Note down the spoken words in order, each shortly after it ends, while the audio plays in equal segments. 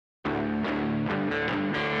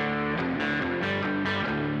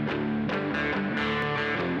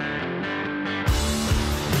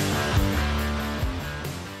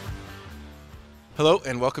Hello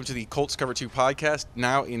and welcome to the Colts Cover 2 podcast,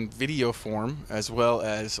 now in video form as well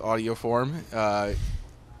as audio form.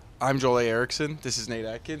 I'm Joel A. Erickson. This is Nate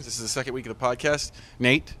Atkins. This is the second week of the podcast.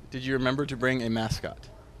 Nate, did you remember to bring a mascot?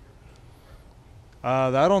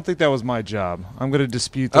 I don't think that was my job. I'm going to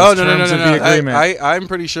dispute those terms of the agreement. I'm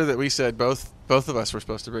pretty sure that we said both of us were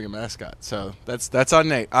supposed to bring a mascot. So that's on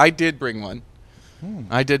Nate. I did bring one.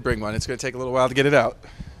 I did bring one. It's going to take a little while to get it out.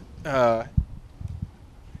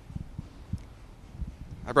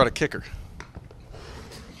 I brought a kicker.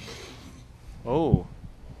 Oh.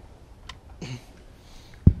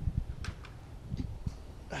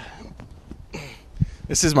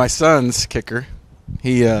 This is my son's kicker.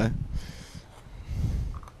 He's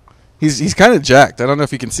kind of jacked. I don't know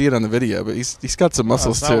if you can see it on the video, but he's got some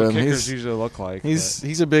muscles to him. What kickers usually look like.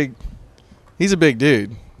 He's a big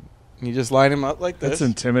dude. You just line him up like this. That's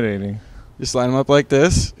intimidating. Just line him up like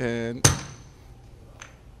this and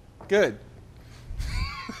good.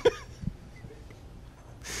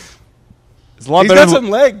 He's got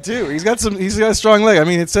some leg too. He's got a strong leg. I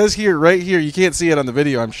mean, it says here, right here. You can't see it on the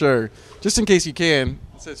video, I'm sure. Just in case you can,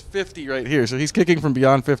 it says 50 right here. So he's kicking from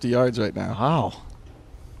beyond 50 yards right now. Wow.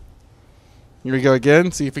 Here we go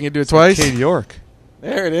again. See if we can do it twice. Cade York.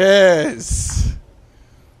 There it is.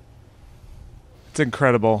 It's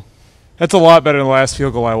incredible. That's a lot better than the last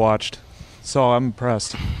field goal I watched. So I'm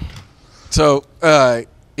impressed. So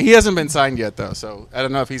he hasn't been signed yet, though. So I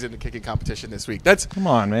don't know if he's in the kicking competition this week. Come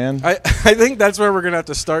on, man. I think that's where we're going to have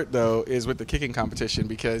to start, though, is with the kicking competition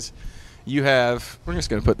because you have – we're just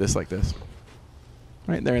going to put this like this.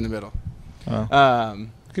 Right there in the middle. Oh.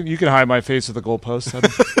 You can hide my face with a goalpost.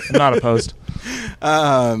 I'm not opposed.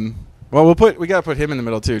 Well, we got to put him in the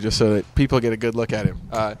middle too, just so that people get a good look at him.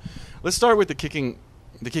 Let's start with the kicking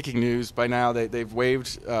news. By now, they've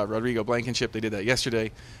waived Rodrigo Blankenship. They did that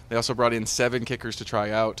yesterday. They also brought in 7 kickers to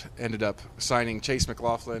try out. Ended up signing Chase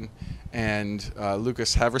McLaughlin and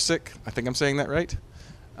Lucas Havrisik. I think I'm saying that right.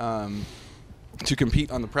 To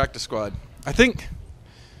compete on the practice squad. I think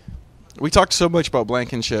we talked so much about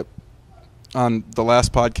Blankenship on the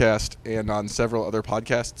last podcast and on several other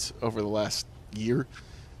podcasts over the last year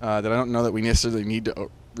that I don't know that we necessarily need to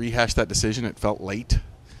rehash that decision. It felt late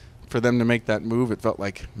for them to make that move. It felt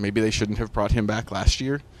like maybe they shouldn't have brought him back last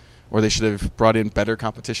year, or they should have brought in better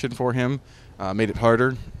competition for him, made it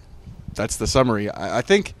harder. That's the summary. I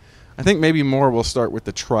think maybe more will start with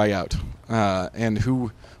the tryout and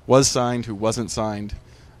who was signed, who wasn't signed.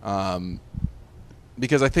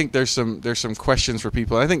 Because I think there's some questions for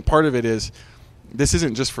people. I think part of it is this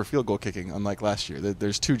isn't just for field goal kicking, unlike last year.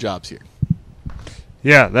 There's 2 jobs here.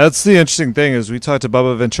 Yeah, that's the interesting thing is we talked to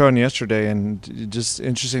Bubba Ventrone yesterday, and just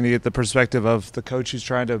interesting to get the perspective of the coach who's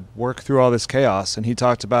trying to work through all this chaos. And he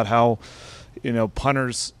talked about how,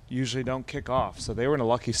 punters usually don't kick off. So they were in a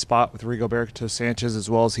lucky spot with Rigoberto Sanchez as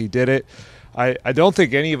well as he did it. I don't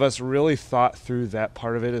think any of us really thought through that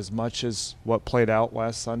part of it as much as what played out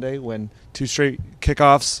last Sunday when 2 straight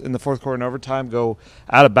kickoffs in the fourth quarter and overtime go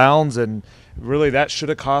out of bounds, and really that should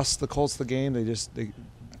have cost the Colts the game.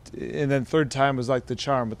 And then third time was like the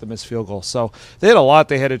charm with the missed field goal. So they had a lot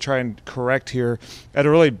they had to try and correct here at a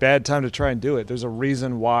really bad time to try and do it. There's a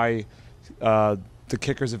reason why the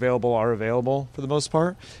kickers available are available for the most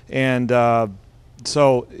part. And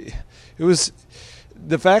so it was –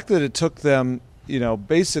 the fact that it took them,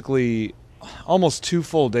 basically almost 2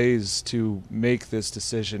 full days to make this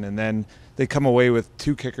decision, and then they come away with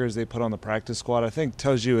 2 kickers they put on the practice squad, I think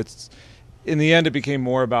tells you it's – in the end, it became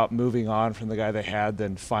more about moving on from the guy they had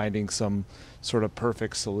than finding some sort of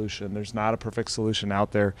perfect solution. There's not a perfect solution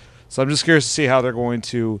out there. So I'm just curious to see how they're going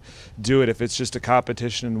to do it. If it's just a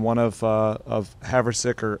competition and one of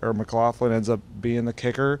Havrisik or McLaughlin ends up being the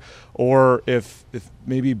kicker, or if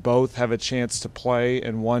maybe both have a chance to play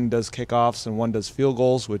and one does kickoffs and one does field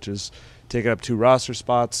goals, which is taking up 2 roster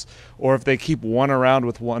spots, or if they keep one around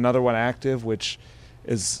with another one active, which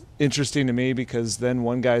is interesting to me because then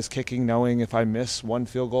one guy's kicking knowing if I miss 1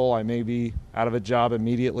 field goal, I may be out of a job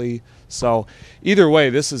immediately. So either way,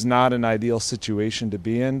 this is not an ideal situation to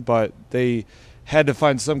be in, but they had to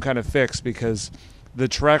find some kind of fix because the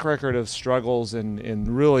track record of struggles and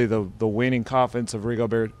really the waning confidence of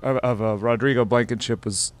Rodrigo Blankenship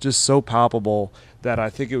was just so palpable that I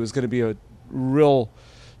think it was going to be a real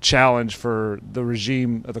challenge for the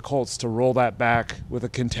regime of the Colts to roll that back with a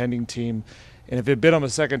contending team. And if it had been on the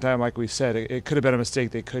second time, like we said, it could have been a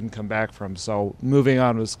mistake they couldn't come back from. So moving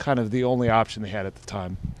on was kind of the only option they had at the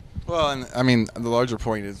time. Well, and I mean, the larger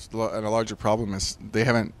point is, and a larger problem is they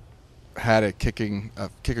haven't had a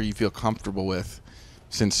kicker you feel comfortable with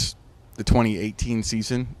since the 2018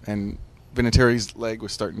 season. And Vinatieri's leg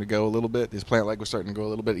was starting to go a little bit. His plant leg was starting to go a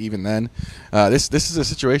little bit even then. This is a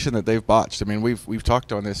situation that they've botched. I mean, we've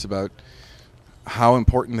talked on this about how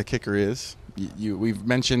important the kicker is. We've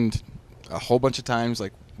mentioned a whole bunch of times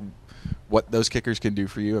like what those kickers can do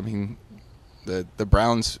for you. I mean, the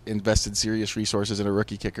Browns invested serious resources in a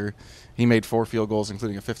rookie kicker. He made 4 field goals,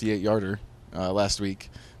 including a 58-yarder last week.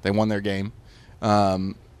 They won their game.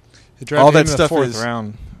 All that stuff is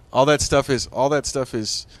round. All that stuff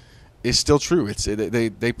is still true.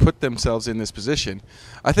 They put themselves in this position.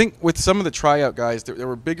 I think with some of the tryout guys, there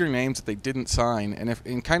were bigger names that they didn't sign, and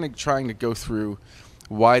in kind of trying to go through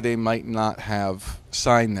why they might not have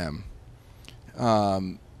signed them.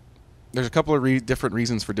 There's a couple of different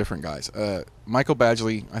reasons for different guys. Michael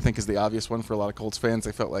Badgley, I think, is the obvious one for a lot of Colts fans.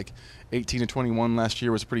 They felt like 18-21 last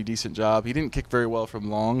year was a pretty decent job. He didn't kick very well from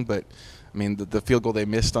long, but, I mean, the field goal they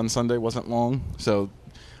missed on Sunday wasn't long. So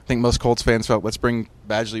I think most Colts fans felt, let's bring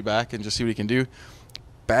Badgley back and just see what he can do.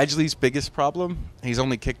 Badgley's biggest problem, he's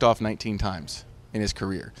only kicked off 19 times in his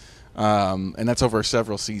career. And that's over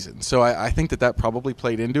several seasons. So I think that probably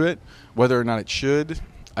played into it. Whether or not it should,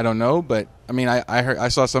 I don't know, but I mean, I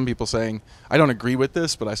saw some people saying, I don't agree with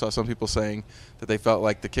this, but I saw some people saying that they felt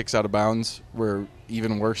like the kicks out of bounds were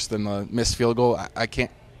even worse than the missed field goal. I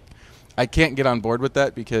can't get on board with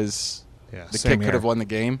that because the kick could have won the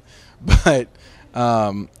game, but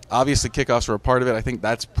obviously kickoffs were a part of it. I think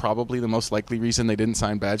that's probably the most likely reason they didn't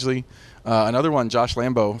sign Badgley. Another one, Josh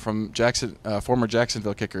Lambo from former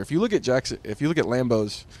Jacksonville kicker. If you look at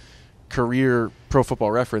Lambo's career Pro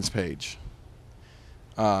Football Reference page,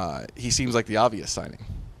 he seems like the obvious signing.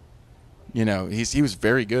 You know, he was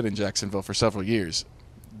very good in Jacksonville for several years.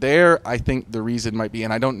 There, I think the reason might be,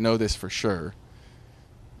 and I don't know this for sure,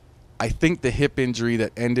 I think the hip injury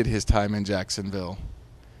that ended his time in Jacksonville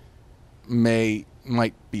might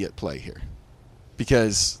be at play here.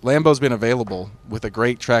 Because Lambo's been available with a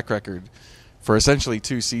great track record for essentially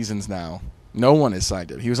 2 seasons now. No one has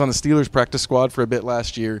signed him. He was on the Steelers practice squad for a bit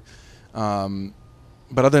last year.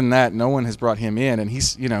 But other than that, no one has brought him in, and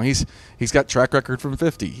he's got track record from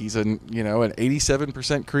 50. He's an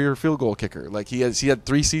 87% career field goal kicker. Like he had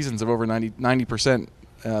 3 seasons of over 90%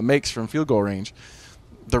 makes from field goal range.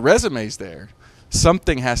 The resume's there.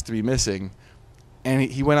 Something has to be missing, and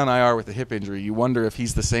he went on IR with a hip injury. You wonder if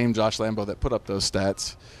he's the same Josh Lambo that put up those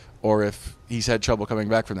stats, or if he's had trouble coming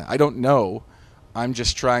back from that. I don't know. I'm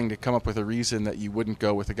just trying to come up with a reason that you wouldn't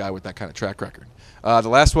go with a guy with that kind of track record. The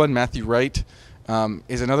last one, Matthew Wright.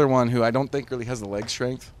 Is another one who I don't think really has the leg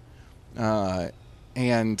strength,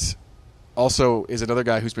 and also is another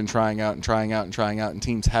guy who's been trying out, and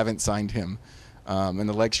teams haven't signed him, and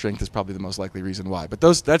the leg strength is probably the most likely reason why. But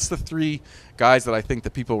that's the 3 guys that I think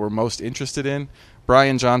that people were most interested in.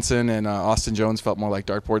 Brian Johnson and Austin Jones felt more like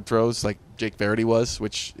dartboard throws, like Jake Verity was,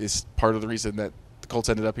 which is part of the reason that the Colts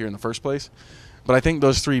ended up here in the first place. But I think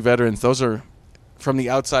those 3 veterans, those are, from the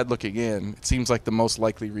outside looking in, it seems like the most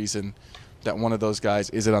likely reason that one of those guys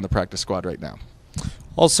isn't on the practice squad right now.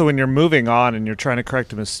 Also, when you're moving on and you're trying to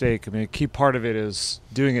correct a mistake, I mean, a key part of it is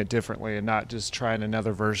doing it differently and not just trying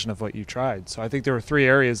another version of what you tried. So I think there were 3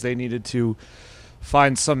 areas they needed to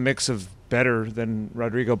find some mix of better than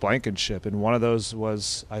Rodrigo Blankenship, and one of those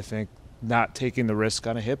was, I think, not taking the risk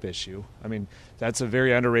on a hip issue. I mean, that's a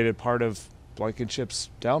very underrated part of Blankenship's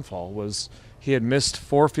downfall, was he had missed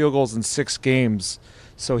 4 field goals in 6 games.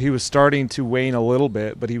 So he was starting to wane a little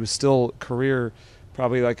bit, but he was still career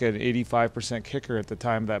probably like an 85% kicker at the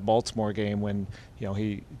time of that Baltimore game, when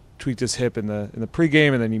he tweaked his hip in the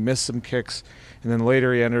pregame, and then he missed some kicks, and then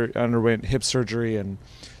later he underwent hip surgery, and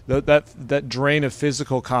that drain of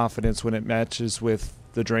physical confidence, when it matches with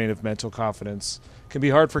the drain of mental confidence, can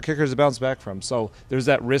be hard for kickers to bounce back from. So there's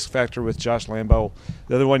that risk factor with Josh Lambo.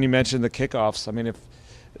 The other one you mentioned, the kickoffs. I mean, if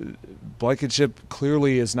Blankenship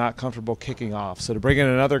clearly is not comfortable kicking off. So to bring in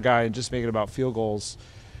another guy and just make it about field goals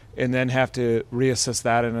and then have to reassess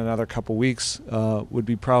that in another couple weeks would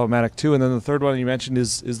be problematic too. And then the third one you mentioned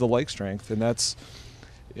is the leg strength. And that's,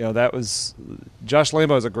 that was – Josh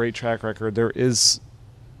Lambo has a great track record. It's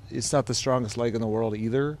not the strongest leg in the world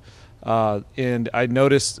either. And I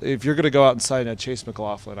noticed if you're going to go out and sign a Chase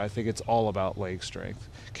McLaughlin, I think it's all about leg strength.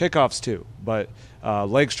 Kickoffs too, but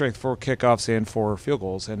leg strength for kickoffs and for field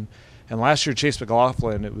goals. And last year, Chase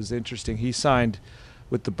McLaughlin, it was interesting. He signed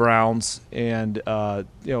with the Browns, and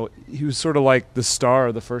he was sort of like the star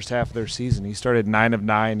of the first half of their season. He started 9 of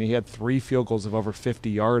 9. He had 3 field goals of over 50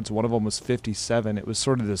 yards. One of them was 57. It was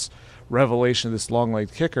sort of this revelation of this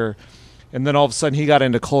long-legged kicker. And then all of a sudden he got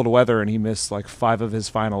into cold weather and he missed like 5 of his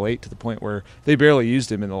final 8, to the point where they barely used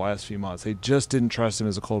him in the last few months. They just didn't trust him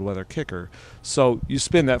as a cold weather kicker. So you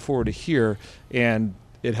spin that forward to here, and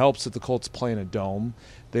it helps that the Colts play in a dome.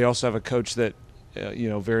 They also have a coach that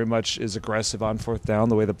very much is aggressive on fourth down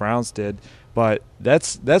the way the Browns did. But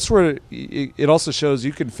that's where it also shows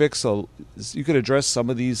you can address some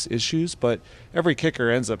of these issues, but every kicker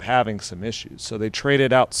ends up having some issues. So they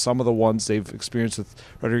traded out some of the ones they've experienced with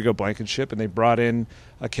Rodrigo Blankenship, and they brought in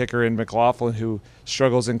a kicker in McLaughlin who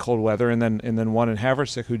struggles in cold weather, and then one in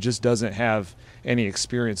Havrisik who just doesn't have any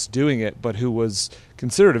experience doing it, but who was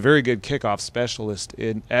considered a very good kickoff specialist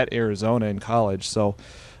at Arizona in college. So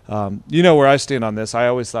where I stand on this. I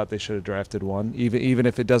always thought they should have drafted one. Even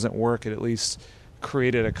if it doesn't work, it at least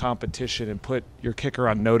created a competition and put your kicker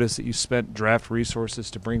on notice that you spent draft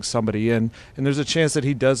resources to bring somebody in. And there's a chance that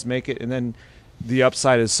he does make it, and then the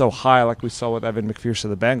upside is so high like we saw with Evan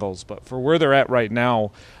McPherson of the Bengals. But for where they're at right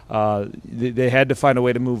now, they had to find a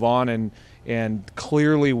way to move on. And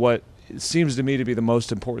clearly what seems to me to be the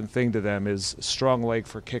most important thing to them is strong leg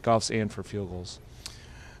for kickoffs and for field goals.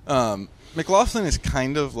 McLaughlin is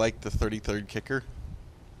kind of like the 33rd kicker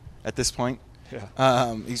at this point.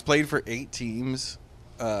 Yeah. He's played for 8 teams,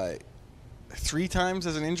 3 times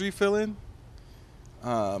as an injury fill-in.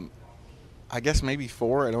 I guess maybe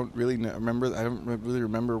 4. I don't really remember. I don't really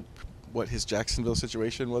remember what his Jacksonville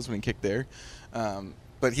situation was when he kicked there.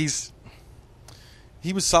 But he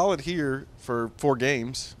was solid here for 4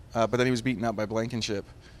 games, but then he was beaten out by Blankenship.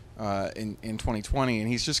 In 2020, and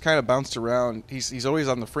he's just kind of bounced around. He's always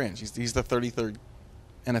on the fringe. He's the 33rd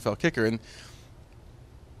NFL kicker, and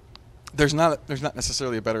there's not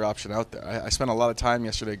necessarily a better option out there. I spent a lot of time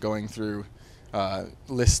yesterday going through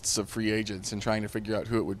lists of free agents and trying to figure out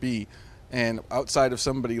who it would be. And outside of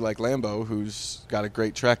somebody like Lambeau, who's got a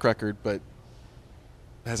great track record but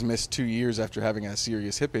has missed 2 years after having a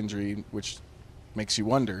serious hip injury, which makes you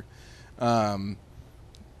wonder,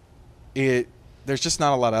 there's just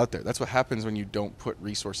not a lot out there. That's what happens when you don't put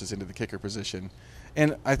resources into the kicker position.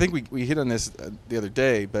 And I think we hit on this the other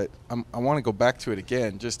day, but I want to go back to it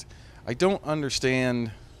again. Just I don't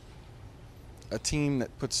understand a team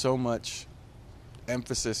that puts so much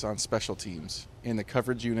emphasis on special teams in the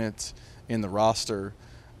coverage units, in the roster,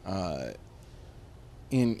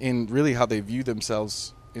 in really how they view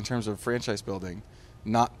themselves in terms of franchise building,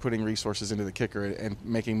 not putting resources into the kicker and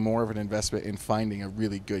making more of an investment in finding a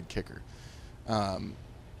really good kicker.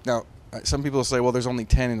 Now, some people say, well, there's only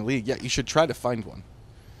 10 in the league. Yeah, you should try to find one.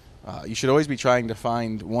 You should always be trying to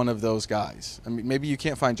find one of those guys. I mean, maybe you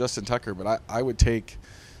can't find Justin Tucker, but I would take,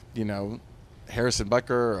 Harrison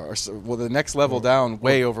Butker or the next level down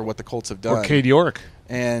way over what the Colts have done. Or Cade York.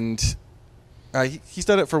 And he's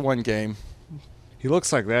done it for 1 game. He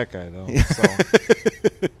looks like that guy, though.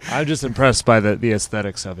 So I'm just impressed by the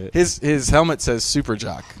aesthetics of it. His helmet says Super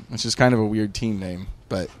Jock, which is kind of a weird team name,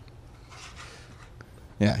 but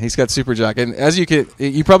yeah, he's got Super Jock. And as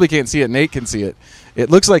you probably can't see it, Nate can see it.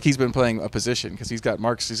 It looks like he's been playing a position because he's got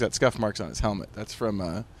scuff marks on his helmet. That's from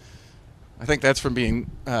I think that's from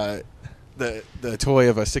being the toy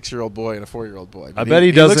of a 6-year-old boy and a 4-year-old boy. I bet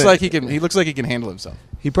he doesn't. He looks like he can handle himself.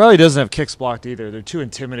 He probably doesn't have kicks blocked either. They're too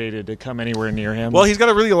intimidated to come anywhere near him. Well, he's got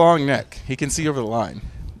a really long neck. He can see over the line.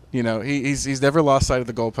 He's never lost sight of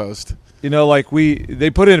the goalpost. They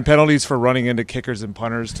put in penalties for running into kickers and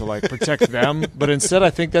punters to protect them, but instead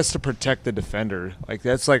I think that's to protect the defender.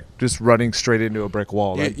 That's just running straight into a brick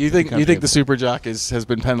wall. You think the Super Jock has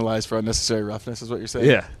been penalized for unnecessary roughness? Is what you're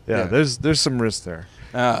saying? Yeah. There's some risk there.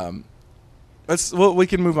 We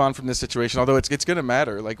can move on from this situation, although it's going to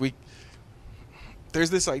matter. There's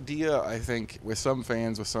this idea, I think, with some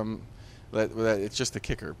fans, that it's just the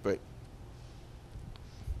kicker, but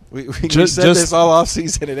we just said this all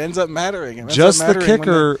offseason. It ends up mattering. The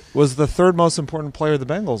kicker was the 3rd most important player of the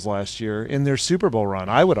Bengals last year in their Super Bowl run,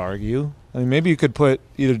 I would argue. I mean, maybe you could put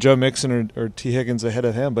either Joe Mixon or T. Higgins ahead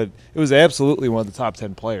of him, but it was absolutely one of the top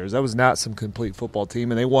 10 players. That was not some complete football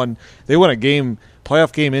team, and they won a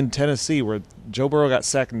playoff game in Tennessee where Joe Burrow got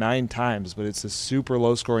sacked 9 times, but it's a super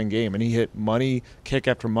low-scoring game, and he hit money kick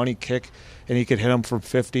after money kick, and he could hit them from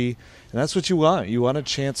 50, and that's what you want. You want a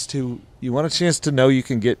chance to know you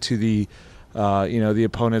can get to the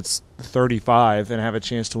opponent's 35 and have a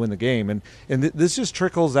chance to win the game, and this just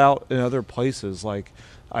trickles out in other places.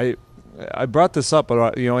 I brought this up,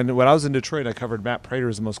 but and when I was in Detroit, I covered Matt Prater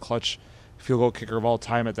as the most clutch field goal kicker of all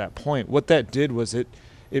time at that point. What that did was it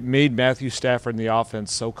made Matthew Stafford and the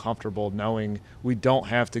offense so comfortable knowing we don't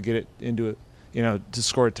have to get it into it, to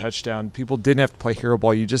score a touchdown. People didn't have to play hero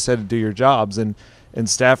ball. You just had to do your jobs. And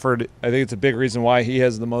Stafford, I think it's a big reason why he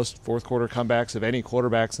has the most fourth quarter comebacks of any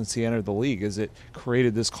quarterback since he entered the league, is it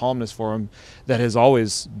created this calmness for him that has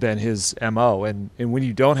always been his MO. And when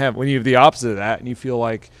you have the opposite of that and you feel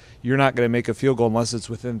like you're not going to make a field goal unless it's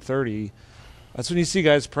within 30, That's when you see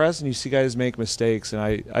guys press and you see guys make mistakes, and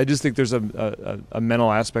I just think there's a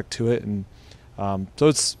mental aspect to it, and so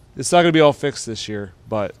it's not going to be all fixed this year,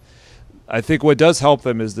 but I think what does help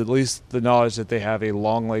them is at least the knowledge that they have a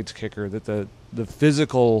long-legged kicker, that the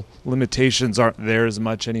physical limitations aren't there as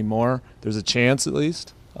much anymore. There's a chance at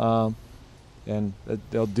least, and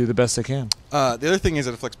they'll do the best they can. The other thing is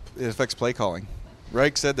it affects play calling.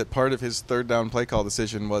 Reich said that part of his third down play call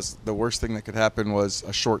decision was the worst thing that could happen was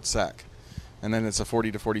a short sack, and then it's a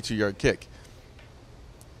 40 to 42-yard kick.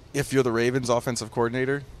 If you're the Ravens offensive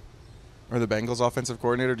coordinator or the Bengals offensive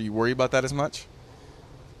coordinator, do you worry about that as much?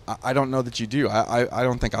 I don't know that you do. I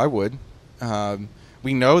don't think I would.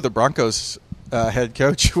 We know the Broncos head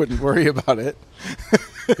coach wouldn't worry about it.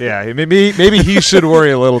 Yeah, maybe he should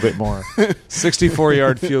worry a little bit more.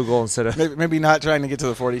 64-yard field goal instead of maybe not trying to get to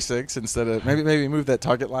the 46 instead of maybe move that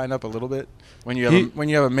target line up a little bit when you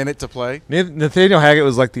have a minute to play. Nathaniel Hackett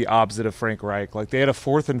was like the opposite of Frank Reich. Like they had a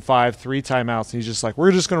 4th and 5, 3 timeouts, and he's just like,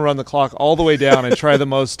 we're just going to run the clock all the way down and try the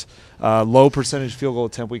most low percentage field goal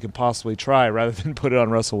attempt we can possibly try, rather than put it on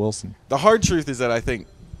Russell Wilson. The hard truth is that I think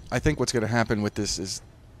what's going to happen with this is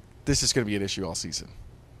going to be an issue all season.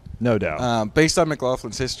 No doubt. Based on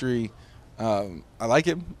McLaughlin's history, I like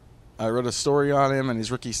him. I wrote a story on him in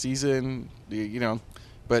his rookie season,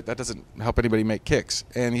 but that doesn't help anybody make kicks.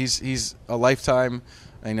 And he's a lifetime,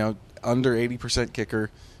 under 80%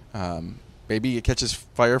 kicker. Maybe it catches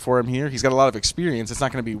fire for him here. He's got a lot of experience. It's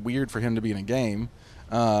not going to be weird for him to be in a game.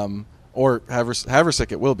 Or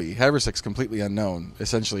Havrisik, it will be. Havrisik's completely unknown,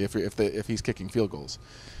 essentially, if he's kicking field goals.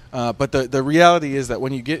 But the reality is that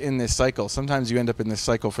when you get in this cycle, sometimes you end up in this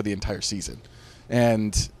cycle for the entire season.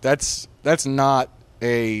 And that's not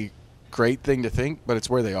a great thing to think, but it's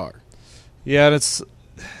where they are. Yeah, and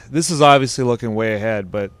this is obviously looking way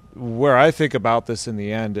ahead, but where I think about this in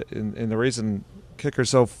the end, and the reason kicker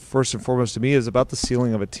so first and foremost to me is about the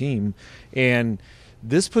ceiling of a team. And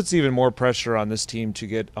this puts even more pressure on this team to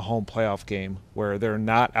get a home playoff game where they're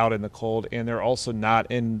not out in the cold and they're also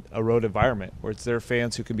not in a road environment where it's their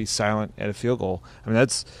fans who can be silent at a field goal. I mean,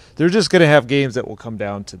 they're just going to have games that will come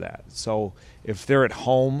down to that. So if they're at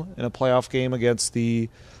home in a playoff game against the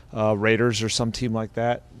Raiders or some team like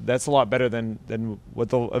that, that's a lot better than what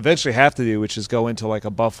they'll eventually have to do, which is go into like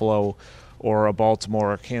a Buffalo or a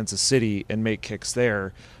Baltimore or Kansas City and make kicks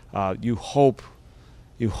there. You hope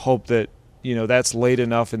that that's late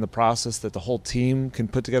enough in the process that the whole team can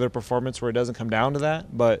put together a performance where it doesn't come down to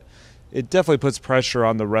that. But it definitely puts pressure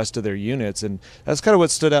on the rest of their units. And that's kind of what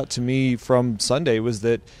stood out to me from Sunday was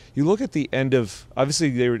that you look at the end of – obviously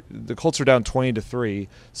the Colts are down 20-3,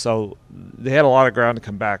 so they had a lot of ground to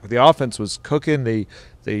come back. But the offense was cooking. They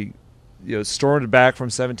stormed back from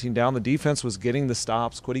 17 down. The defense was getting the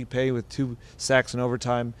stops. Kwity Paye with 2 sacks in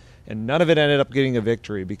overtime. And none of it ended up getting a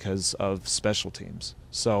victory because of special teams.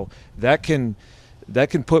 So that can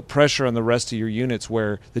put pressure on the rest of your units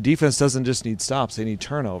where the defense doesn't just need stops, they need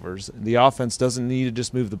turnovers. The offense doesn't need to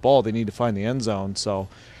just move the ball, they need to find the end zone. So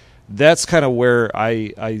that's kind of where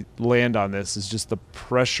I land on this, is just the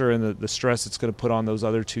pressure and the stress it's going to put on those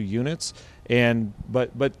other 2 units.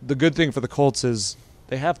 But the good thing for the Colts is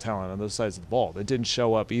they have talent on those sides of the ball. They didn't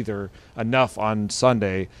show up either enough on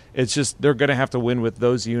Sunday. It's just they're going to have to win with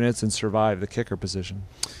those units and survive the kicker position.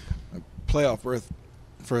 Playoff berth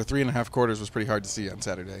for 3.5 quarters was pretty hard to see on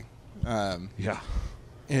Saturday. Yeah.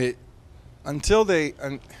 There's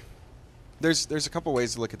a couple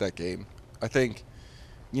ways to look at that game. I think,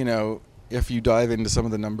 if you dive into some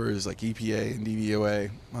of the numbers like EPA and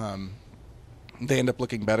DVOA, they end up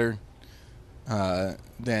looking better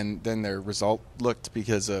than their result looked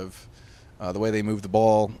because of the way they moved the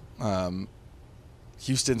ball.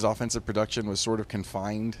 Houston's offensive production was sort of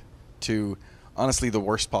confined to, honestly, the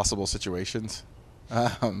worst possible situations.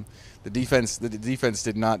 The defense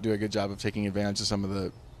did not do a good job of taking advantage of some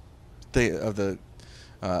of the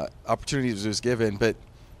opportunities it was given. But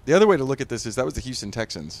the other way to look at this is that was the Houston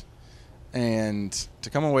Texans, and to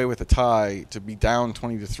come away with a tie, to be down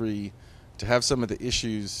 20-3, to have some of the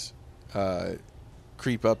issues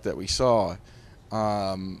creep up that we saw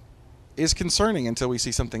is concerning until we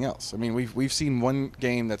see something else. I mean, we've seen one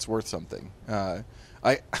game that's worth something.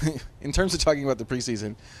 In terms of talking about the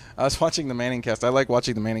preseason, I was watching the Manning cast. I like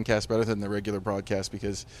watching the Manning cast better than the regular broadcast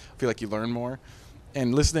because I feel like you learn more.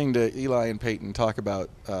 And listening to Eli and Peyton talk about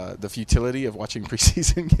the futility of watching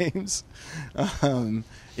preseason games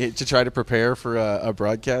to try to prepare for a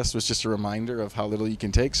broadcast was just a reminder of how little you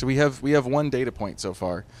can take. So we have one data point so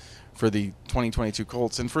far for the 2022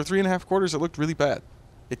 Colts, and for 3.5 quarters it looked really bad.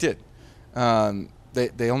 It did. They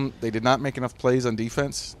did not make enough plays on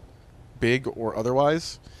defense, big or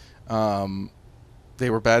otherwise. They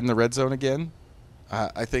were bad in the red zone again.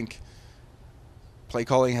 I think play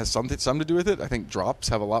calling has some to do with it. I think drops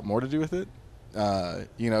have a lot more to do with it.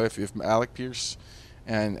 If Alec Pierce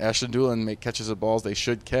and Ashton Doolin make catches of balls they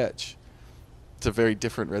should catch, it's a very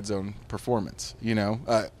different red zone performance.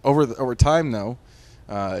 Over time though,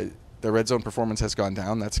 the red zone performance has gone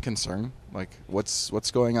down. That's a concern. Like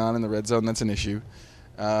what's going on in the red zone? That's an issue.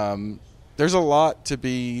 There's a lot to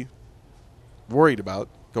be worried about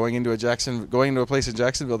going into a place in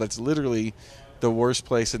Jacksonville that's literally the worst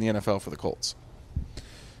place in the NFL for the Colts.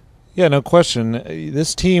 Yeah, no question.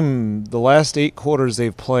 This team, the last 8 quarters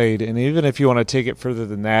they've played, and even if you want to take it further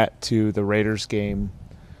than that to the Raiders game,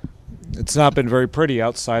 it's not been very pretty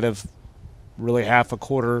outside of really half a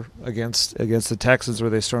quarter against the Texans where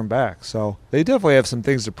they stormed back. So they definitely have some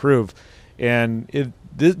things to prove. And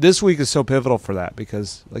this week is so pivotal for that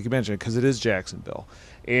because, like you mentioned, because it is Jacksonville.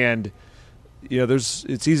 And,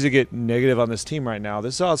 it's easy to get negative on this team right now.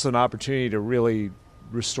 This is also an opportunity to really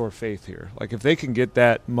restore faith here. Like if they can get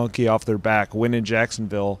that monkey off their back, win in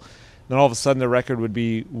Jacksonville, then all of a sudden the record would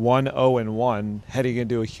be 1-0-1 heading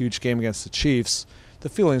into a huge game against the Chiefs. The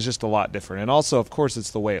feeling is just a lot different. And also, of course,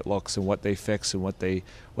 it's the way it looks and what they fix and what they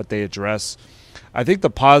address. I think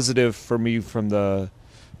the positive for me from the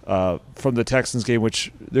Texans game,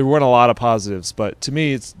 which there weren't a lot of positives, but to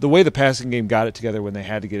me it's the way the passing game got it together when they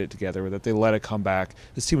had to get it together, that they let it come back.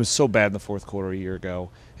 This team was so bad in the fourth quarter a year ago,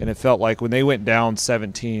 and it felt like when they went down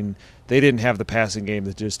 17, they didn't have the passing game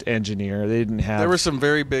to just engineer. They didn't have. There were some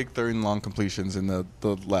very big third and long completions in the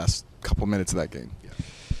last couple minutes of that game. Yeah.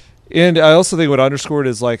 And I also think what underscored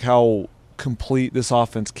is like how complete this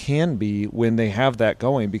offense can be when they have that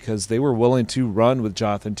going, because they were willing to run with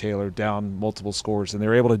Jonathan Taylor down multiple scores, and they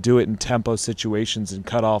were able to do it in tempo situations and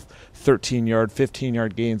cut off 13-yard,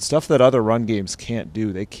 15-yard gains, stuff that other run games can't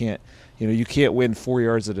do. They can't, you can't win 4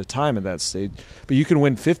 yards at a time at that stage, but you can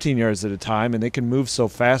win 15 yards at a time, and they can move so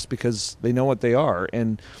fast because they know what they are.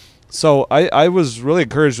 And so I was really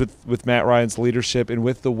encouraged with Matt Ryan's leadership and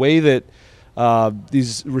with the way that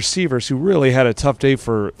these receivers who really had a tough day,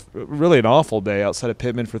 for really an awful day outside of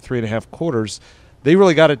Pittman for 3.5 quarters, they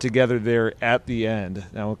really got it together there at the end.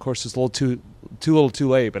 Now, of course, it's a little too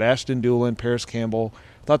late, but Ashton Doolin, Paris Campbell,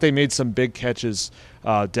 thought they made some big catches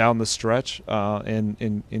down the stretch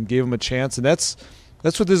and gave them a chance. And that's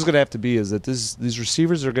what this is going to have to be, is that these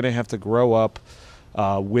receivers are going to have to grow up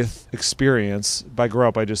with experience. By grow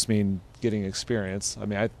up, I just mean getting experience. I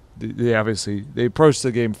mean, they obviously they approached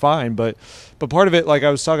the game fine, but part of it, like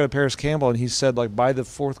I was talking to Paris Campbell, and he said like by the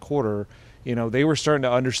fourth quarter, they were starting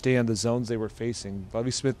to understand the zones they were facing.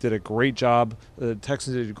 Bobby Smith did a great job. The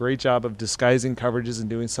Texans did a great job of disguising coverages and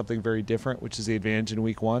doing something very different, which is the advantage in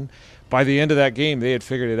week 1. By the end of that game, they had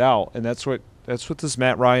figured it out, and that's what this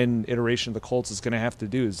Matt Ryan iteration of the Colts is going to have to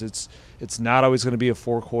do. Is it's not always going to be a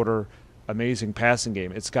 4-quarter amazing passing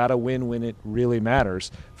game. It's got to win when it really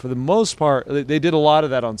matters. For the most part, they did a lot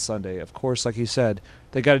of that on Sunday. Of course, like he said,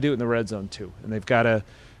 they got to do it in the red zone too, and they've got to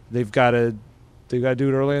do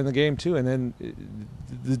it early in the game too. And then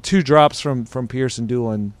the 2 drops from Pierce and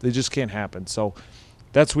Doolin, they just can't happen. So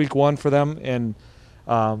that's week 1 for them, and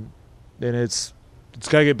it's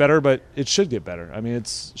got to get better, but it should get better. I mean,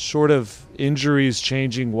 it's short of injuries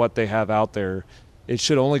changing what they have out there. It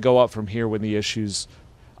should only go up from here when the issues,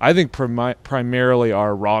 I think, primarily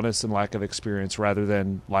are rawness and lack of experience rather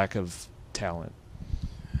than lack of talent.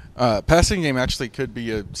 Passing game actually could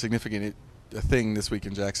be a significant thing this week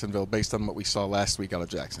in Jacksonville based on what we saw last week out of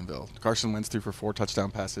Jacksonville. Carson Wentz threw for 4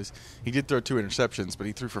 touchdown passes. He did throw 2 interceptions, but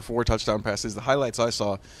he threw for 4 touchdown passes. The highlights I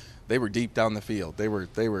saw, they were deep down the field.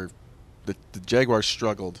 The Jaguars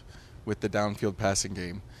struggled with the downfield passing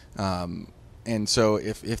game. And so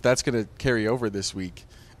if that's going to carry over this week,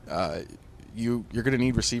 you're going to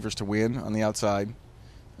need receivers to win on the outside.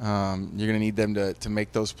 You're going to need them to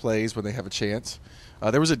make those plays when they have a chance.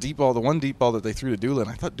 There was a deep ball, the one deep ball that they threw to Doolin.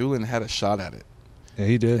 I thought Doolin had a shot at it. Yeah,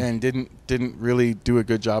 he did. And didn't really do a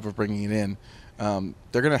good job of bringing it in.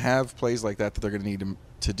 They're going to have plays like that they're going to need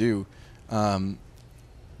to do. One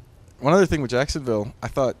other thing with Jacksonville, I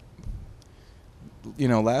thought,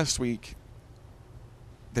 last week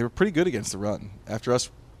they were pretty good against the run.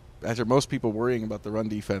 After most people worrying about the run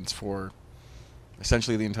defense for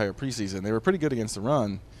essentially the entire preseason, they were pretty good against the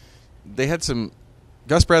run. They had some.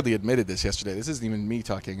 Gus Bradley admitted this yesterday. This isn't even me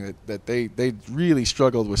talking. That they really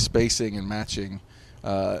struggled with spacing and matching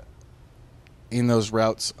in those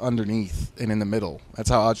routes underneath and in the middle. That's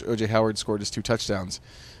how O.J. Howard scored his 2 touchdowns.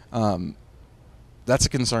 That's a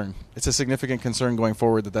concern. It's a significant concern going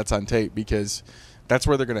forward that's on tape, because that's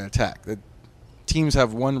where they're going to attack. The teams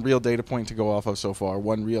have one real data point to go off of so far,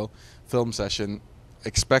 one real film session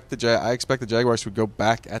expect the Jaguars would go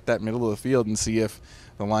back at that middle of the field and see if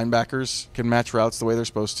the linebackers can match routes the way they're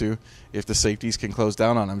supposed to, if the safeties can close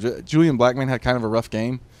down on them. Julian Blackman had kind of a rough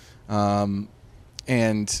game, and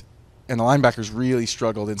the linebackers really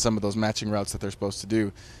struggled in some of those matching routes that they're supposed to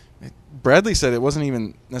do. Bradley said it wasn't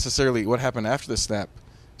even necessarily what happened after the snap.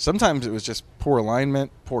 Sometimes it was just poor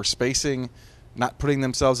alignment, poor spacing, not putting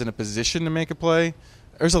themselves in a position to make a play.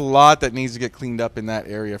 There's a lot that needs to get cleaned up in that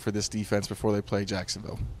area for this defense before they play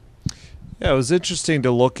Jacksonville. Yeah, it was interesting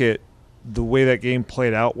to look at the way that game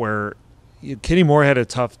played out where Kenny Moore had a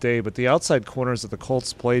tough day, but the outside corners of the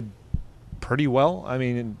Colts played pretty well. I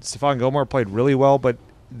mean, Stephon Gilmore played really well, but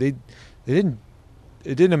it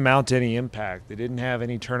didn't amount to any impact. They didn't have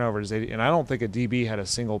any turnovers, and I don't think a DB had a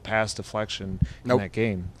single pass deflection in that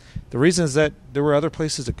game. The reason is that there were other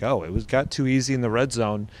places to go. It got too easy in the red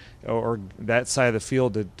zone or that side of the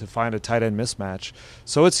field to find a tight end mismatch.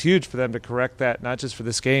 So it's huge for them to correct that, not just for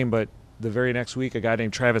this game, but the very next week, a guy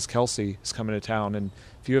named Travis Kelce is coming to town. And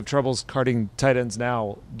if you have troubles carting tight ends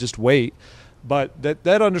now, just wait. But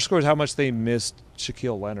that underscores how much they missed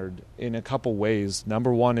Shaquille Leonard in a couple ways.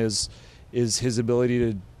 Number one is his ability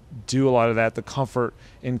to do a lot of that, the comfort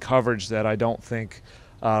in coverage that I don't think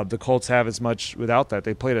the Colts have as much without that.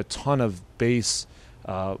 They played a ton of base,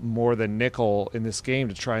 more than nickel in this game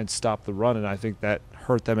to try and stop the run, and I think that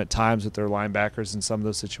hurt them at times with their linebackers in some of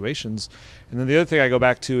those situations. And then the other thing I go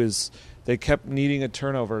back to is they kept needing a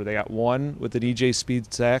turnover. They got one with an E.J.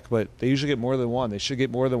 Speed sack, but they usually get more than one. They should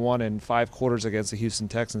get more than one in 5 quarters against the Houston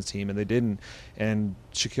Texans team, and they didn't. And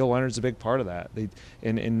Shaquille Leonard's a big part of that.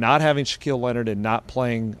 And not having Shaquille Leonard and not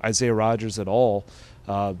playing Isaiah Rodgers at all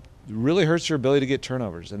really hurts your ability to get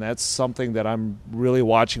turnovers. And that's something that I'm really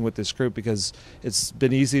watching with this group because it's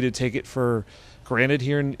been easy to take it for granted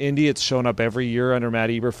here in Indy. It's shown up every year under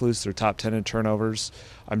Matt Eberflus. They're top 10 in turnovers.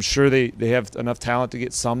 I'm sure they have enough talent to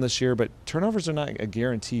get some this year, but turnovers are not a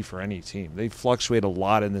guarantee for any team. They fluctuate a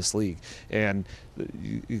lot in this league. And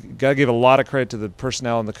you got to give a lot of credit to the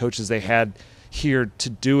personnel and the coaches they had here to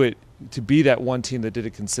do it, to be that one team that did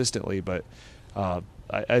it consistently. But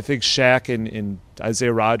I think Shaq and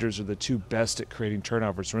Isaiah Rodgers are the two best at creating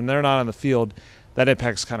turnovers. When they're not on the field, that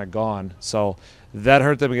impact's kind of gone. So that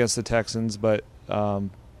hurt them against the Texans. But so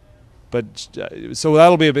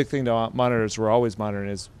that'll be a big thing to monitor, as we're always monitoring,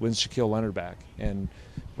 is when's Shaquille Leonard back? And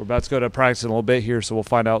we're about to go to practice in a little bit here, so we'll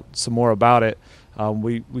find out some more about it.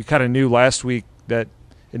 We kind of knew last week that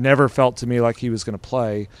it never felt to me like he was going to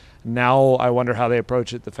play. Now I wonder how they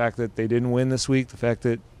approach it. The fact that they didn't win this week, the fact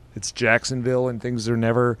that it's Jacksonville and things are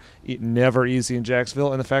never easy in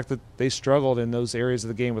Jacksonville, and the fact that they struggled in those areas of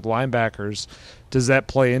the game with linebackers, does that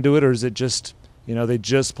play into it, or is it just, they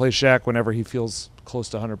just play Shaq whenever he feels close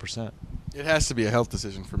to 100%? It has to be a health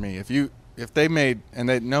decision for me. If they made,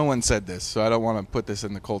 and no one said this, so I don't want to put this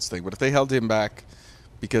in the Colts thing, but if they held him back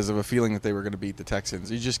because of a feeling that they were going to beat the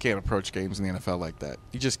Texans, you just can't approach games in the NFL like that.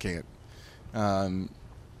 You just can't. And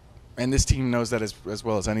this team knows that as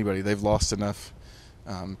well as anybody. They've lost enough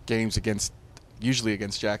games usually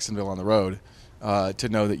against Jacksonville on the road, to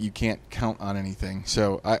know that you can't count on anything.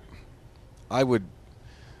 So I would.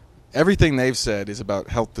 Everything they've said is about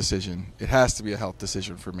health decision. It has to be a health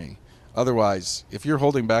decision for me. Otherwise, if you're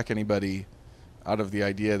holding back anybody out of the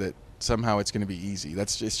idea that somehow it's going to be easy,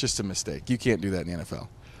 it's just a mistake. You can't do that in the NFL.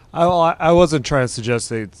 I wasn't trying to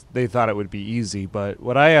suggest they thought it would be easy, but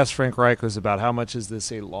what I asked Frank Reich was about how much is this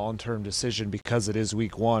a long-term decision because it is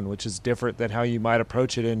week 1, which is different than how you might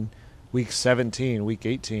approach it in week 17, week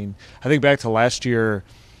 18. I think back to last year,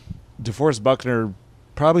 DeForest Buckner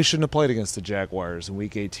probably shouldn't have played against the Jaguars in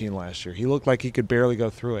week 18 last year. He looked like he could barely go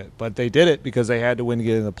through it, but they did it because they had to win to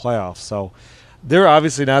get in the playoffs. So they're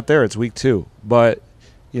obviously not there. It's week 2, but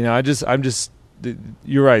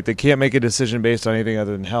you're right. They can't make a decision based on anything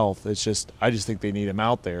other than health. I just think they need him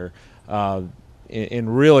out there.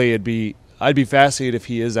 And really, I'd be fascinated if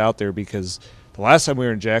he is out there, because the last time we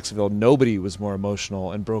were in Jacksonville, nobody was more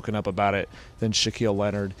emotional and broken up about it than Shaquille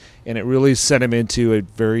Leonard, and it really sent him into a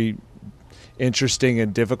very interesting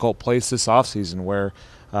and difficult place this offseason where,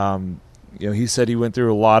 he said he went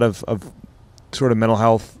through a lot of sort of mental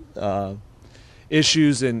health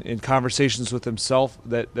issues and conversations with himself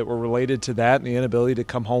that were related to that and the inability to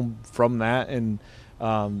come home from that. And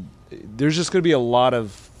there's just going to be a lot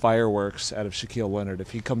of fireworks out of Shaquille Leonard.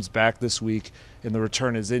 If he comes back this week and the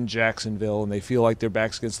return is in Jacksonville and they feel like their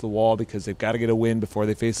back's against the wall because they've got to get a win before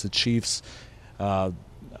they face the Chiefs,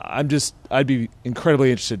 I'd be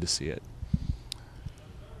incredibly interested to see it.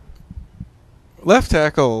 Left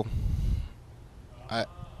tackle, I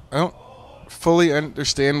don't fully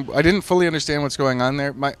understand. I didn't fully understand what's going on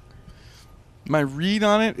there. My read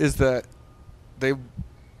on it is that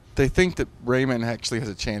they think that Raymond actually has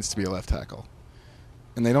a chance to be a left tackle,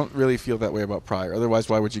 and they don't really feel that way about Pryor. Otherwise,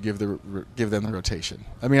 why would you give them the rotation?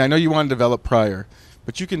 I mean, I know you want to develop Pryor,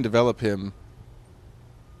 but you can develop him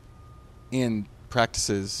in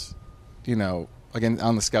practices, again,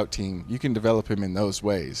 on the scout team. You can develop him in those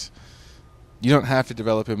ways. You don't have to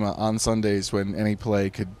develop him on Sundays when any play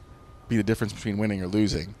could be the difference between winning or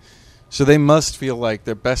losing. So they must feel like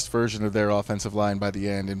their best version of their offensive line by the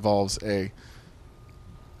end involves a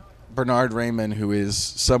Bernard Raymond who is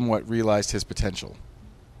somewhat realized his potential.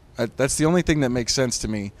 That's the only thing that makes sense to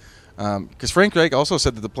me. Because Frank Reich also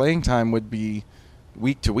said that the playing time would be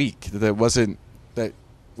week to week. That it wasn't that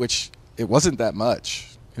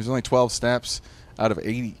much. It was only 12 snaps out of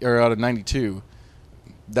 80 or out of 92.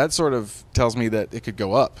 That sort of tells me that it could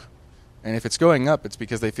go up. And if it's going up, it's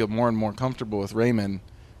because they feel more and more comfortable with Raymond.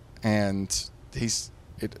 And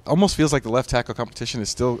it almost feels like the left tackle competition is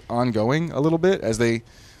still ongoing a little bit as they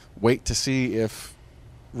wait to see if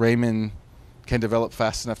Raymond can develop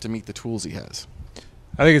fast enough to meet the tools he has.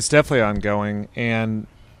 I think it's definitely ongoing. And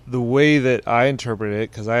the way that I interpret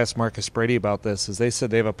it, because I asked Marcus Brady about this, is they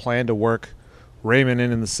said they have a plan to work Raymond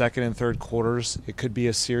in the second and third quarters. It could be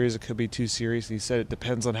a series, it could be 2 series. He said it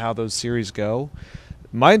depends on how those series go.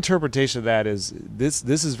 My interpretation of that is this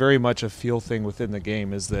is very much a feel thing within the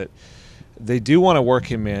game, is that they do want to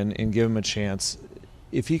work him in and give him a chance.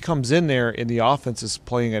 If he comes in there and the offense is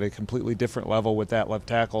playing at a completely different level with that left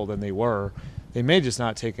tackle than they were, they may just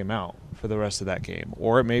not take him out for the rest of that game.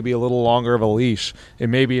 Or it may be a little longer of a leash. It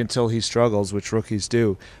may be until he struggles, which rookies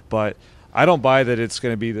do. But I don't buy that it's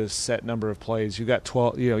going to be the set number of plays. You got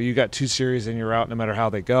 12, you got 2 series and you're out no matter how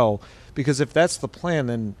they go. Because if that's the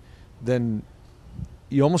plan, then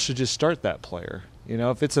you almost should just start that player.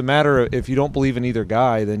 If it's a matter of if you don't believe in either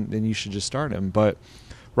guy, then you should just start him. But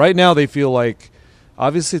right now they feel like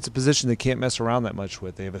obviously it's a position they can't mess around that much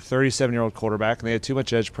with. They have a 37-year-old quarterback, and they had too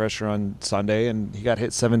much edge pressure on Sunday, and he got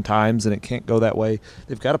hit 7 times, and it can't go that way.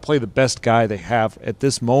 They've got to play the best guy they have. At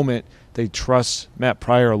this moment, they trust Matt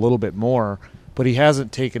Pryor a little bit more, but he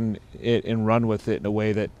hasn't taken it and run with it in a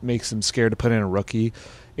way that makes him scared to put in a rookie.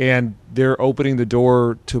 And they're opening the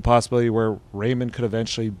door to a possibility where Raymond could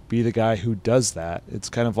eventually be the guy who does that. It's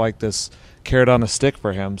kind of like this carrot on a stick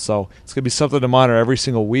for him. So it's going to be something to monitor every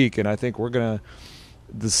single week, and I think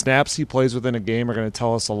the snaps he plays within a game are going to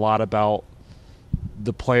tell us a lot about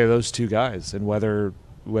the play of those two guys and whether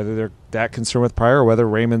they're that concerned with Pryor or whether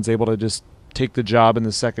Raymond's able to just take the job in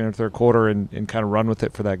the second or third quarter and kind of run with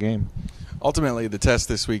it for that game. Ultimately, the test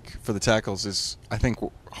this week for the tackles is, I think,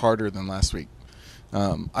 harder than last week.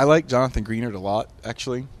 I like Jonathan Greenard a lot,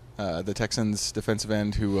 actually, the Texans defensive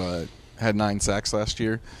end who had 9 sacks last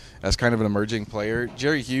year as kind of an emerging player.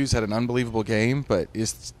 Jerry Hughes had an unbelievable game, but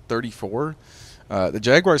is 34. The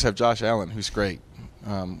Jaguars have Josh Allen, who's great.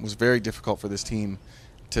 Was very difficult for this team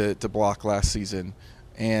to block last season.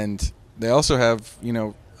 And they also have,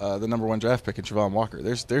 the number 1 draft pick in Travon Walker.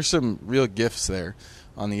 There's some real gifts there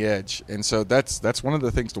on the edge. And so that's one of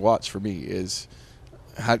the things to watch for me is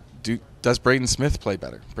does Braden Smith play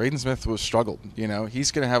better? Braden Smith was struggled.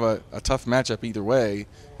 He's going to have a tough matchup either way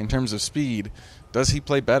in terms of speed. Does he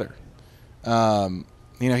play better?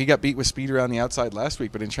 He got beat with speed around the outside last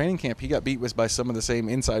week, but in training camp he got beat by some of the same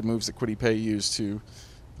inside moves that Kwity Paye used to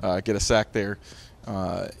get a sack there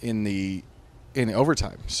in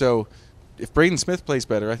overtime. So if Braden Smith plays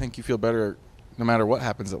better, I think you feel better no matter what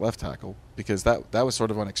happens at left tackle, because that was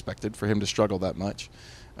sort of unexpected for him to struggle that much.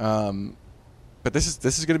 But this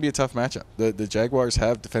is going to be a tough matchup. The Jaguars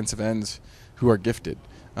have defensive ends who are gifted,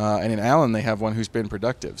 and in Allen they have one who's been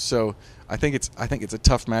productive. So I think it's a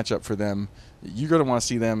tough matchup for them. You're going to want to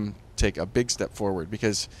see them take a big step forward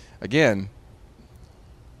because, again,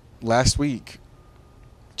 last week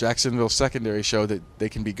Jacksonville secondary showed that they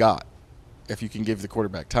can be got if you can give the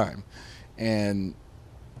quarterback time, and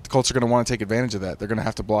the Colts are going to want to take advantage of that. They're going to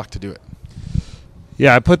have to block to do it.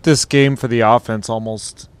 Yeah, I put this game for the offense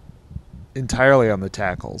almost entirely on the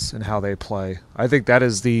tackles and how they play. I think that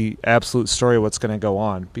is the absolute story of what's going to go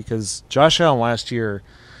on, because Josh Allen last year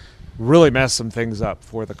really messed some things up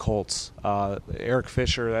for the Colts. Eric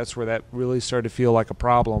Fisher, that's where that really started to feel like a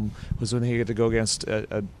problem, was when he had to go against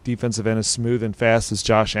a defensive end as smooth and fast as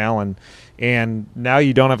Josh Allen. And now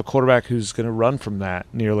you don't have a quarterback who's going to run from that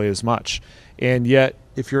nearly as much. And yet,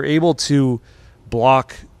 if you're able to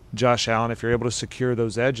block Josh Allen, if you're able to secure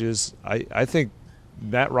those edges, I think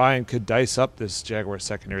Matt Ryan could dice up this Jaguars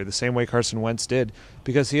secondary the same way Carson Wentz did,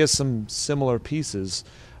 because he has some similar pieces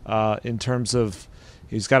in terms of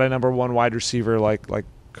he's got a number 1 wide receiver like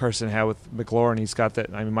Carson had with McLaughlin. He's got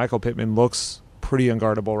that. I mean, Michael Pittman looks pretty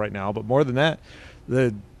unguardable right now, but more than that,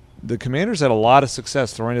 the the Commanders had a lot of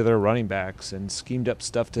success throwing to their running backs and schemed up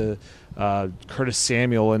stuff to Curtis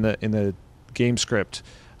Samuel in the game script.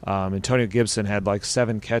 Antonio Gibson had like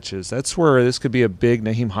 7 catches. That's where this could be a big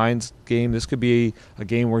Nyheim Hines game. This could be a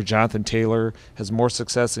game where Jonathan Taylor has more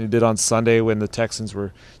success than he did on Sunday when the Texans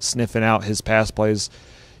were sniffing out his pass plays.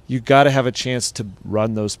 You've got to have a chance to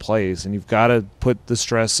run those plays, and you've got to put the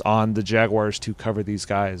stress on the Jaguars to cover these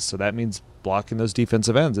guys. So that means blocking those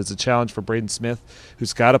defensive ends. It's a challenge for Braden Smith,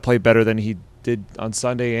 who's got to play better than he did on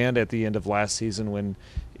Sunday and at the end of last season when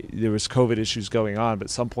there was COVID issues going on. But at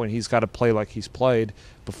some point he's got to play like he's played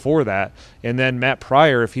before that. And then Matt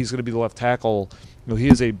Pryor, if he's going to be the left tackle, he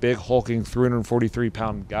is a big, hulking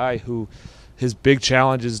 343-pound guy who his big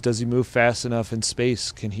challenge is, does he move fast enough in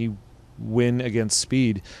space? Can he win against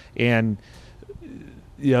speed? And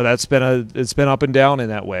it's been up and down in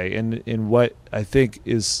that way. And what I think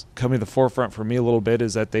is coming to the forefront for me a little bit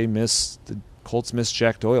is that the Colts missed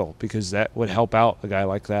Jack Doyle, because that would help out a guy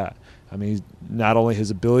like that. I mean, not only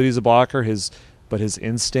his ability as a blocker, but his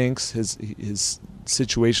instincts, his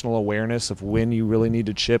situational awareness of when you really need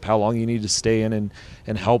to chip, how long you need to stay in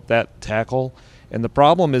and help that tackle. And the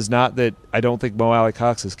problem is not that I don't think Mo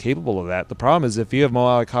Alley-Cox is capable of that. The problem is if you have Mo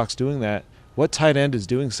Alley-Cox doing that, what tight end is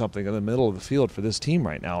doing something in the middle of the field for this team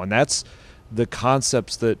right now? And that's the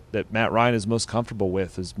concepts that Matt Ryan is most comfortable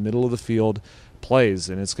with, is middle of the field plays.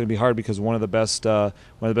 And it's going to be hard because one of the best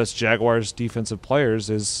Jaguars defensive players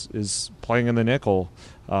is playing in the nickel,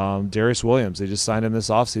 Darius Williams. They just signed him this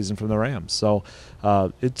offseason from the Rams. So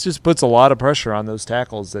it just puts a lot of pressure on those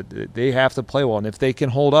tackles that they have to play well. And if they can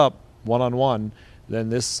hold up one-on-one, then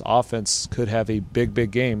this offense could have a big, big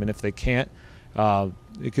game. And if they can't,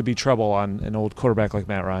 it could be trouble on an old quarterback like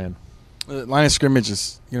Matt Ryan. The line of scrimmage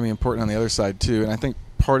is going to be important on the other side, too. And I think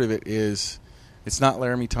part of it is it's not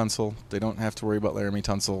Laramie Tunsil. They don't have to worry about Laramie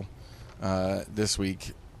Tunsil this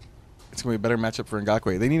week. It's going to be a better matchup for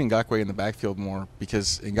Ngakoue. They need Ngakoue in the backfield more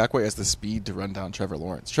because Ngakoue has the speed to run down Trevor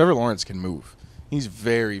Lawrence. Trevor Lawrence can move. He's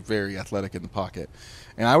very, very athletic in the pocket.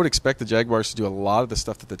 And I would expect the Jaguars to do a lot of the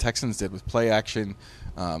stuff that the Texans did with play action.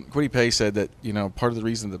 Kwity Paye said that, part of the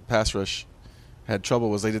reason the pass rush had trouble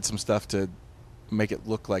was they did some stuff to make it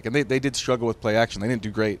look like. And they did struggle with play action. They didn't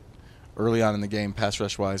do great early on in the game pass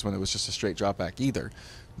rush-wise when it was just a straight drop back either.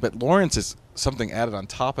 But Lawrence is something added on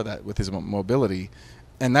top of that with his mobility.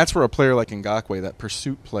 And that's where a player like Ngakoue, that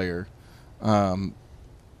pursuit player,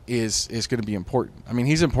 is going to be important. I mean,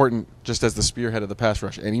 he's important just as the spearhead of the pass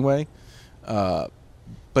rush anyway.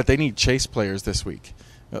 But they need chase players this week.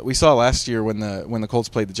 We saw last year when the Colts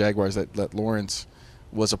played the Jaguars that Lawrence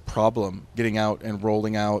was a problem getting out and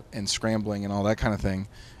rolling out and scrambling and all that kind of thing.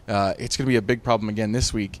 It's going to be a big problem again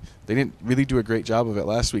this week. They didn't really do a great job of it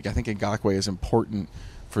last week. I think Ngakoue is important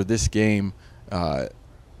for this game. The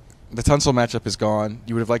Tunsil matchup is gone.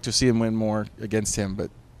 You would have liked to see him win more against him, but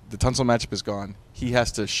the Tunsil matchup is gone. He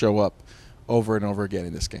has to show up over and over again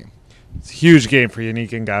in this game. It's a huge game for Yannick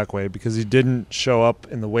Ngakoue because he didn't show up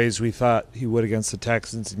in the ways we thought he would against the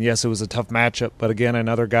Texans. And yes, it was a tough matchup, but again,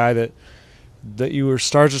 another guy that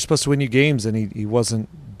stars are supposed to win you games, and he wasn't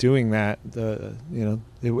doing that.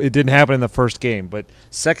 It didn't happen in the first game, but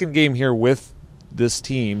second game here with this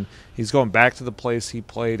team, he's going back to the place he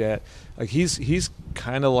played at. Like he's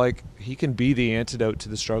kind of like he can be the antidote to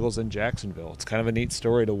the struggles in Jacksonville. It's kind of a neat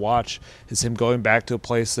story to watch, is him going back to a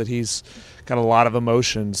place that he's got a lot of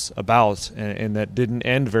emotions about and that didn't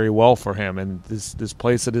end very well for him, and this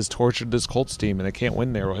place that has tortured this Colts team and they can't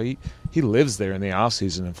win there. Well, he lives there in the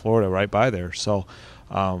offseason in Florida, right by there. So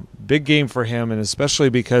big game for him, and especially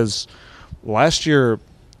because last year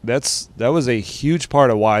that was a huge part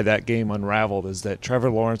of why that game unraveled, is that Trevor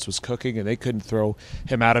Lawrence was cooking and they couldn't throw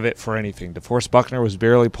him out of it for anything. DeForest Buckner was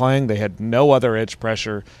barely playing. They had no other edge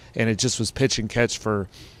pressure, and it just was pitch and catch for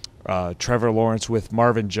Trevor Lawrence with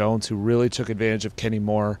Marvin Jones, who really took advantage of Kenny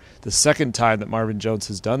Moore. The second time that Marvin Jones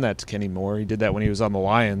has done that to Kenny Moore, he did that when he was on the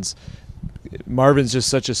Lions. Marvin's just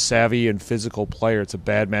such a savvy and physical player. It's a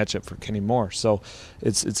bad matchup for Kenny Moore. So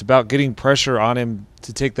it's about getting pressure on him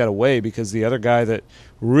to take that away, because the other guy that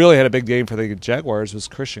really had a big game for the Jaguars was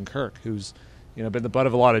Christian Kirk, who's been the butt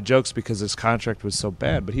of a lot of jokes because his contract was so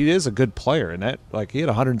bad. But he is a good player, and he had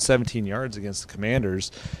 117 yards against the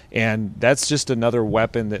Commanders, and that's just another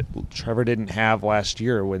weapon that Trevor didn't have last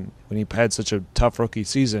year when he had such a tough rookie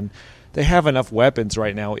season. They have enough weapons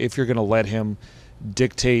right now if you're going to let him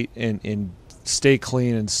dictate and stay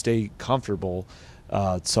clean and stay comfortable.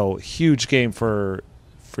 So huge game for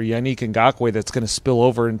Yannick Ngakoue that's going to spill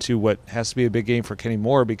over into what has to be a big game for Kenny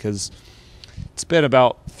Moore, because it's been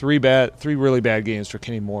about three really bad games for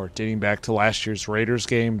Kenny Moore, dating back to last year's Raiders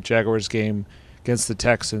game, Jaguars game against the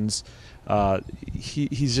Texans.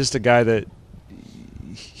 he's just a guy that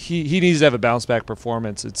he needs to have a bounce back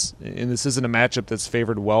performance. And this isn't a matchup that's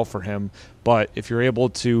favored well for him, but if you're able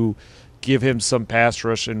to give him some pass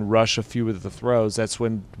rush and rush a few of the throws, that's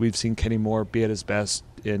when we've seen Kenny Moore be at his best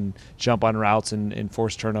and jump on routes and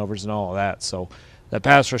force turnovers and all of that. So that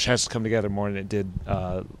pass rush has to come together more than it did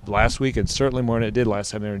last week, and certainly more than it did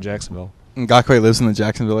last time they were in Jacksonville. Ngakoue lives in the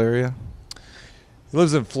Jacksonville area? He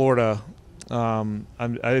lives in Florida.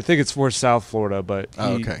 I think it's more South Florida, but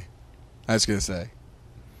okay. I was going to say.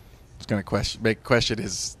 I was going to question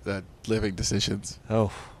his living decisions.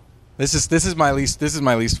 Oh. This is my least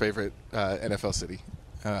favorite NFL city.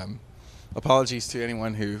 Apologies to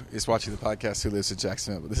anyone who is watching the podcast who lives in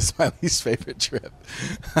Jacksonville, but this is my least favorite trip.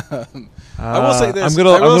 I will say this. I'm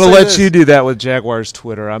gonna let you do that with Jaguars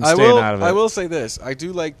Twitter. I'm staying out of it. I will say this. I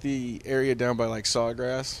do like the area down by like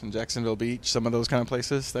Sawgrass and Jacksonville Beach, some of those kind of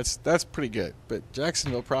places. That's pretty good. But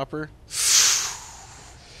Jacksonville proper,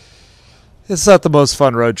 it's not the most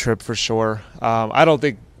fun road trip for sure. I don't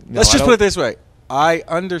think. Let's just put it this way. I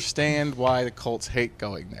understand why the Colts hate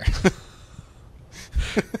going there.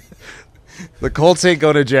 The Colts ain't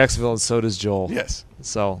going to Jacksonville, and so does Joel. Yes.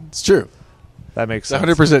 So it's true. That makes sense.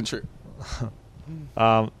 100% true.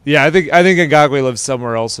 Yeah, I think Ngakoue lives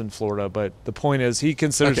somewhere else in Florida, but the point is he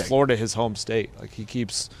considers Florida his home state. Like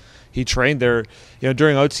he trained there.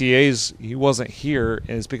 During OTAs he wasn't here,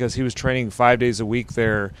 and it's because he was training 5 days a week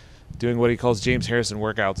there, doing what he calls James Harrison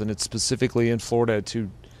workouts, and it's specifically in Florida to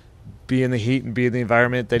be in the heat and be in the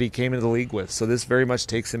environment that he came into the league with. So this very much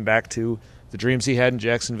takes him back to the dreams he had in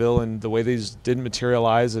Jacksonville and the way these didn't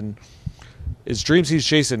materialize, and his dreams he's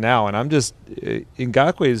chasing now. And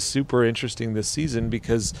Ngakoue is super interesting this season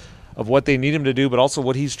because of what they need him to do, but also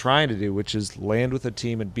what he's trying to do, which is land with a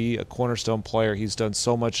team and be a cornerstone player. He's done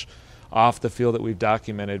so much off the field that we've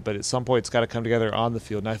documented, but at some point it's got to come together on the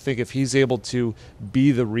field. And I think if he's able to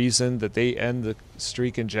be the reason that they end the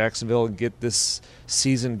streak in Jacksonville and get this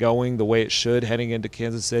season going the way it should heading into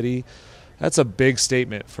Kansas City, that's a big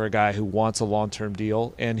statement for a guy who wants a long-term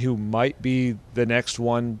deal and who might be the next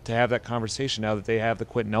one to have that conversation now that they have the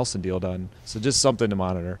Quentin Nelson deal done. So just something to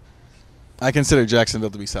monitor. I consider Jacksonville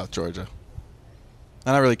to be South Georgia.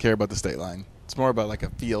 I don't really care about the state line. It's more about like a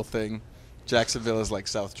feel thing. Jacksonville is like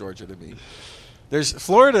South Georgia to me.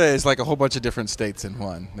 Florida is like a whole bunch of different states in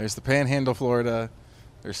one. There's the Panhandle, Florida.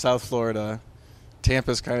 There's South Florida.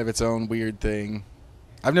 Tampa's kind of its own weird thing.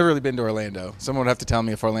 I've never really been to Orlando. Someone would have to tell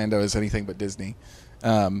me if Orlando is anything but Disney.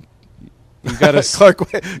 You got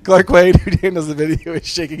Clark Wade, who handles the video, is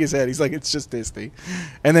shaking his head. He's like, it's just Disney.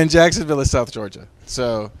 And then Jacksonville is South Georgia.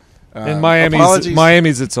 So, and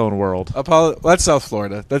Miami's its own world. That's South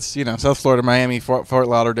Florida. That's South Florida, Miami, Fort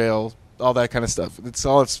Lauderdale, all that kind of stuff. It's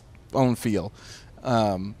all its own feel.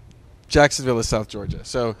 Jacksonville is South Georgia.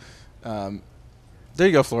 So, there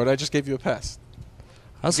you go, Florida. I just gave you a pass.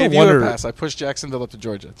 I also wonder. I pushed Jacksonville up to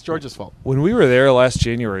Georgia. It's Georgia's fault. When we were there last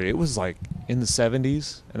January, it was like in the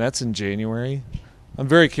 70s, and that's in January. I'm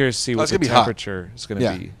very curious to see what the temperature is going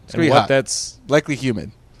to be. It's going to be hot. That's likely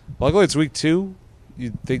humid. Luckily, it's week 2.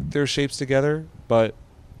 You'd think their shapes together, but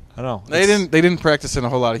I don't know. They didn't practice in a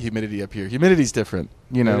whole lot of humidity up here. Humidity's different.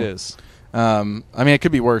 It is. I mean, it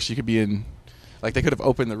could be worse. You could be in, like they could have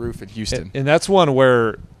opened the roof in Houston. And that's one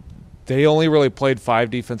where they only really played 5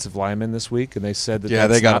 defensive linemen this week, and they said that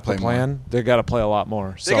that's not the plan. They got to play a lot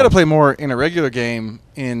more. They got to play more in a regular game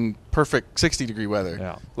in perfect 60-degree weather.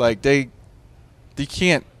 Yeah. Like they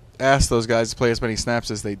can't ask those guys to play as many snaps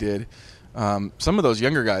as they did. Some of those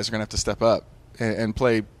younger guys are going to have to step up and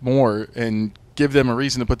play more and give them a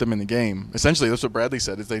reason to put them in the game. Essentially, that's what Bradley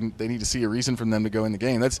said, is they need to see a reason from them to go in the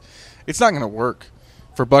game. It's not going to work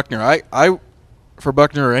for Buckner. For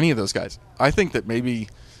Buckner or any of those guys. I think that maybe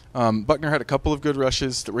Buckner had a couple of good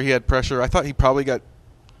rushes where he had pressure. I thought he probably got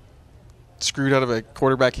screwed out of a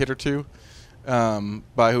quarterback hit or two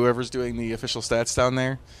by whoever's doing the official stats down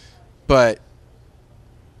there. But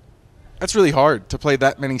that's really hard to play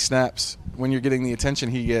that many snaps when you're getting the attention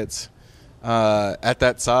he gets at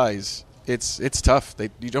that size. It's tough.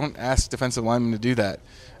 You don't ask defensive linemen to do that.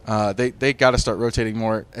 They got to start rotating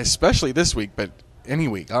more, especially this week, but any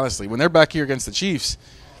week, honestly. When they're back here against the Chiefs,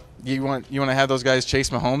 you want to have those guys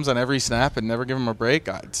chase Mahomes on every snap and never give him a break?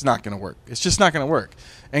 It's not going to work. It's just not going to work.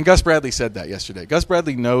 And Gus Bradley said that yesterday. Gus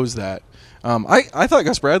Bradley knows that. I thought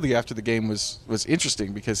Gus Bradley after the game was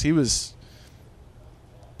interesting because he was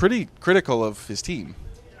pretty critical of his team.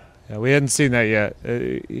 Yeah, we hadn't seen that yet.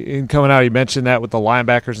 In coming out, he mentioned that with the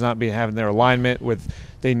linebackers not having their alignment,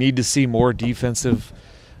 they need to see more defensive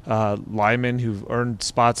linemen who've earned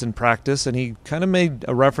spots in practice, and he kind of made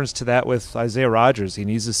a reference to that with Isaiah Rodgers. He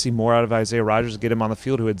needs to see more out of Isaiah Rodgers to get him on the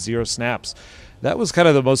field, who had 0 snaps. That was kind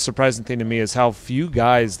of the most surprising thing to me, is how few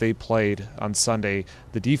guys they played on Sunday.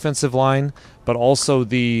 The defensive line, but also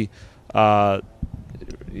the cornerback,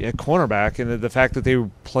 and the fact that they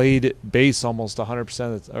played base almost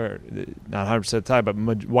 100%, or not 100% of the time, but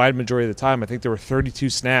wide majority of the time. I think there were 32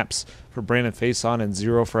 snaps for Brandon Faison and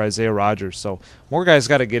 0 for Isaiah Rodgers. So more guys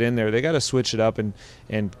got to get in there. They got to switch it up and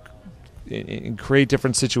create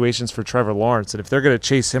different situations for Trevor Lawrence. And if they're going to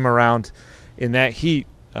chase him around in that heat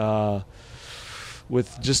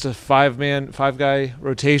with just a five-guy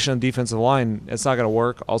rotation on defensive line, it's not going to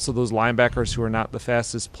work. Also, those linebackers who are not the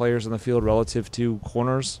fastest players on the field relative to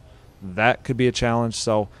corners, that could be a challenge.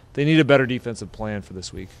 So they need a better defensive plan for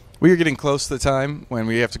this week. We are getting close to the time when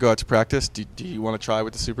we have to go out to practice. Do you want to try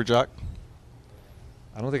with the Super Jock?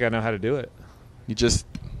 I don't think I know how to do it. You just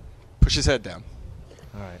push his head down.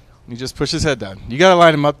 All right. You just push his head down. You got to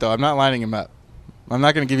line him up, though. I'm not lining him up. I'm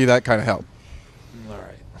not going to give you that kind of help. All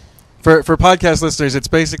right. For podcast listeners, it's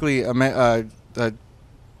basically a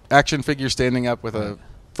action figure standing up with a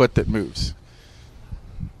foot that moves.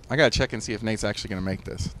 I got to check and see if Nate's actually going to make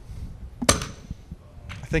this.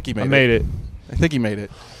 I think he made it. I think he made it.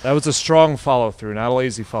 That was a strong follow-through, not a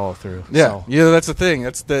lazy follow-through. Yeah, so. Yeah, that's the thing.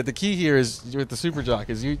 That's the key here is with the Super Jock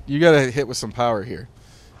is you got to hit with some power here.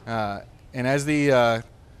 And as we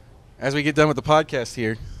get done with the podcast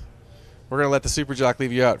here, we're going to let the Super Jock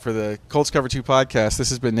leave you out. For the Colts Cover 2 podcast,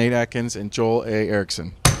 this has been Nate Atkins and Joel A.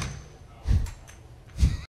 Erickson.